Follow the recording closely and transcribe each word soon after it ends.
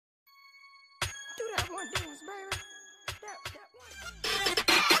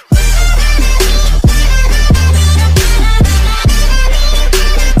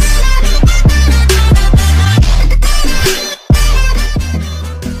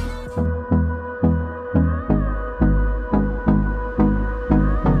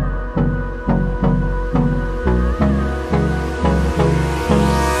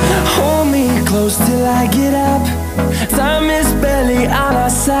Close till I get up. Time is barely on our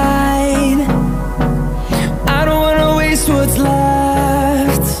side. I don't wanna waste what's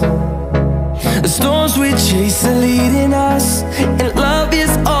left. The storms we chase are leading us, and love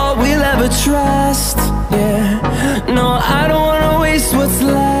is all we'll ever trust. Yeah, no, I don't wanna waste what's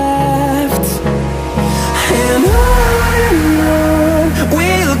left. And on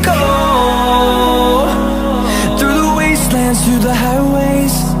we'll go, through the wastelands, through the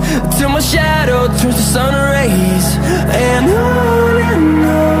highways, till my shadow turns to sun rays. And on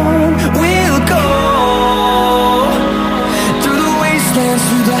we'll go, through the wastelands,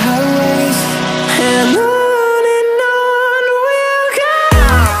 through the highways, and on we'll go.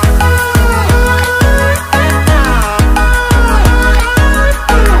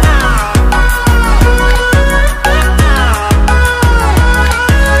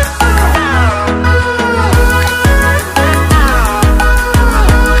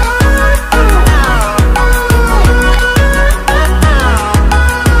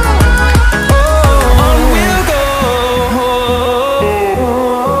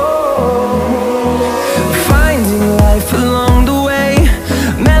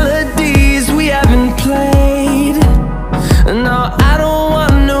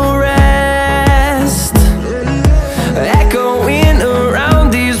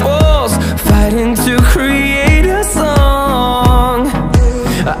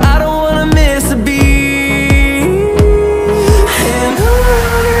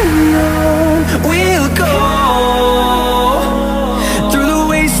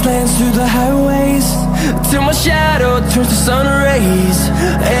 Through the highways, till my shadow turns to sun rays.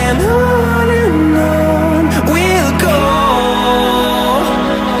 And on we'll go,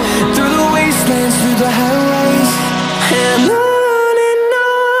 through the wastelands, through the highways, and on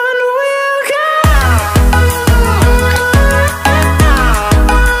we'll go.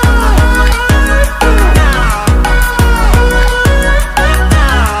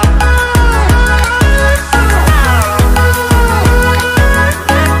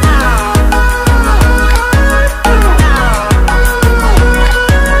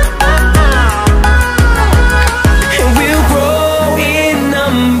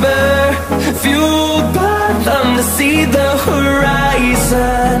 See the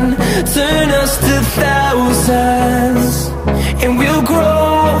horizon turn us to thousands, and we'll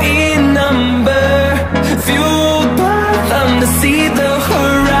grow in number, fueled by them. To see the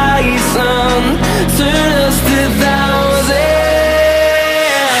horizon turn us to thousands,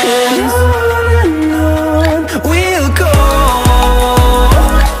 and on we'll go,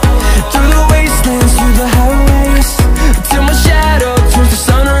 through the wastelands, through the highways, till my shadow turns to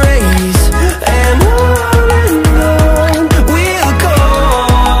sun rays. And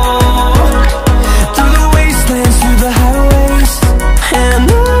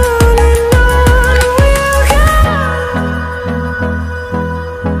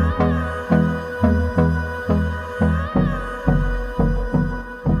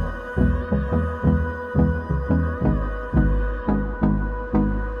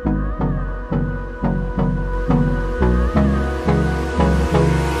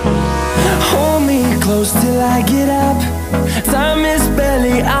close till I get up. Time is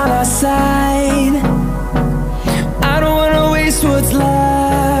barely on our side. I don't wanna waste what's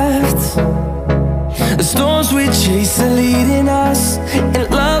left. The storms we chase are leading us, and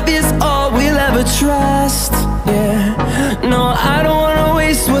love is all we'll ever trust. Yeah, no, I don't wanna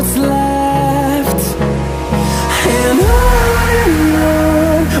waste what's left. And on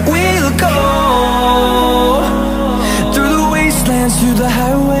we'll go, through the wastelands, through the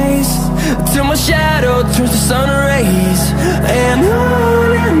highways, till my shadow turns to sun rays. And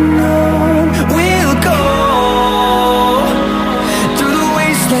on we'll go, through the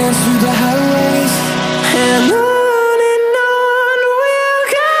wastelands, through the highways, and on.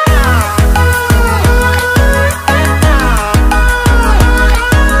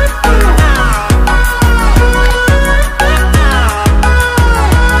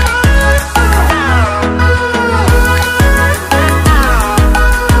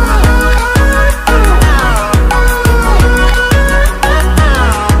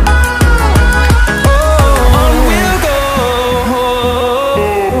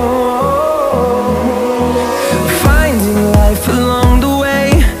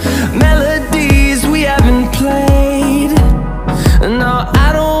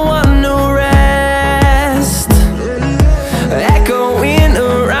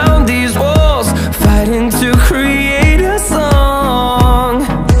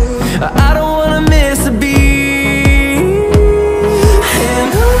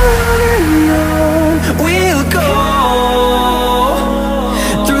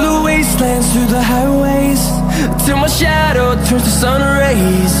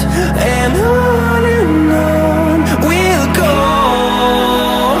 rays. And on we'll go,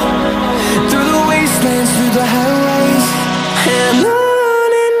 through the wastelands, through the highways. And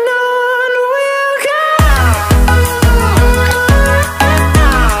on we'll go.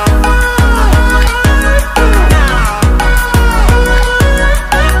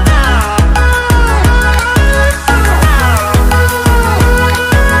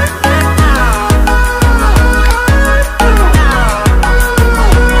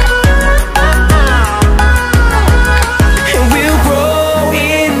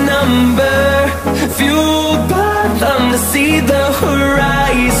 See the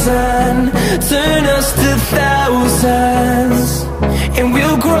horizon, turn us to thousands, and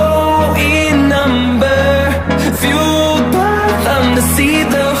we'll grow in number, fueled by them to see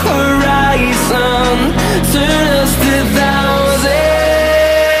the horizon, turn us to thousands.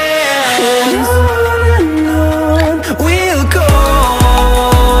 And on we'll go,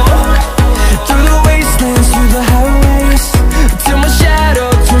 through the wastelands, through the highways, till my shadow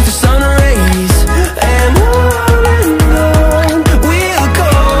turns to sun rays. And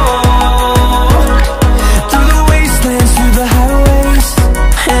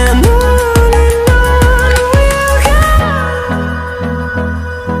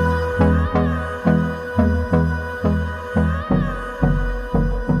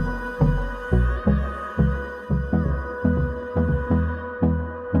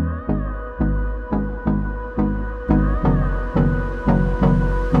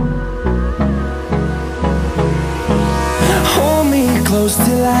close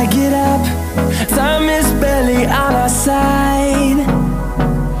till I get up. Time is barely on our side.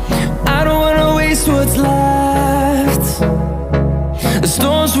 I don't wanna waste what's left. The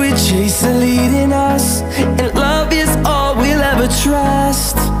storms we chase are leading us